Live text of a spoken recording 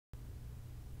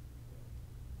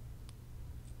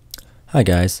Hi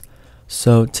guys.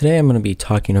 So today I'm going to be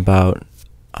talking about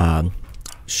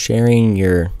sharing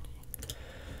your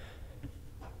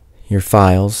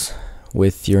files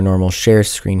with your normal share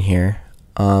screen here.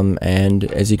 And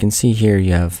as you can see here,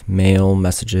 you have Mail,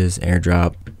 Messages,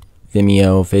 AirDrop,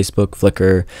 Vimeo, Facebook,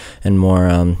 Flickr, and more.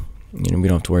 We don't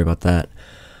have to worry about that.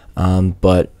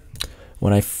 But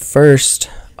when I first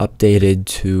updated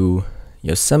to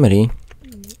Yosemite,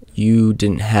 you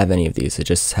didn't have any of these. It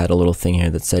just had a little thing here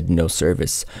that said no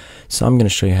service. So I'm going to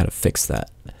show you how to fix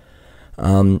that.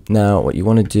 Now what you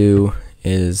want to do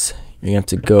is you're going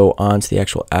to have to go onto the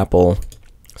actual Apple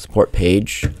support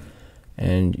page,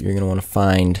 and you're going to want to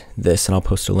find this, and I'll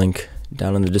post a link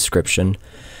down in the description.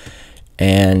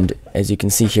 And as you can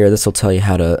see here, this will tell you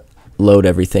how to load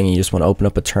everything. You just want to open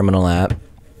up a terminal app,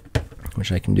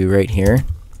 which I can do right here.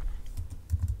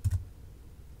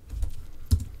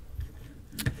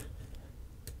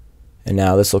 And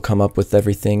now this will come up with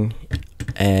everything,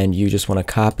 and you just want to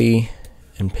copy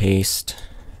and paste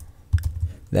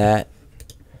that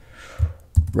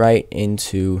right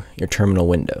into your terminal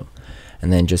window,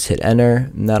 and then just hit enter,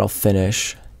 and that'll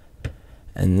finish.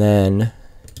 And then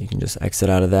you can just exit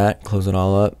out of that, close it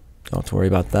all up, don't have to worry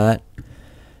about that.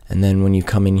 And then when you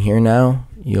come in here now,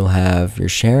 you'll have your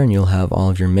share, and you'll have all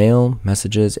of your Mail,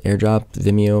 Messages, AirDrop,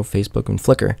 Vimeo, Facebook, and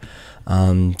Flickr.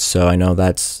 So I know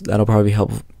that'll probably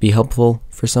be helpful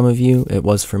for some of you. It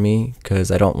was for me,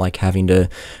 because I don't like having to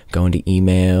go into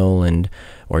email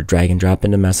or drag and drop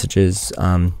into Messages.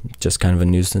 Just kind of a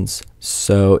nuisance.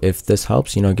 So if this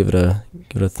helps, give it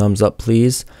a thumbs up,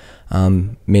 please.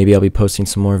 Maybe I'll be posting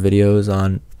some more videos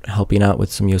on helping out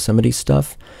with some Yosemite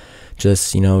stuff.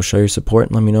 Just show your support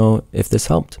and let me know if this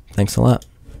helped. Thanks a lot.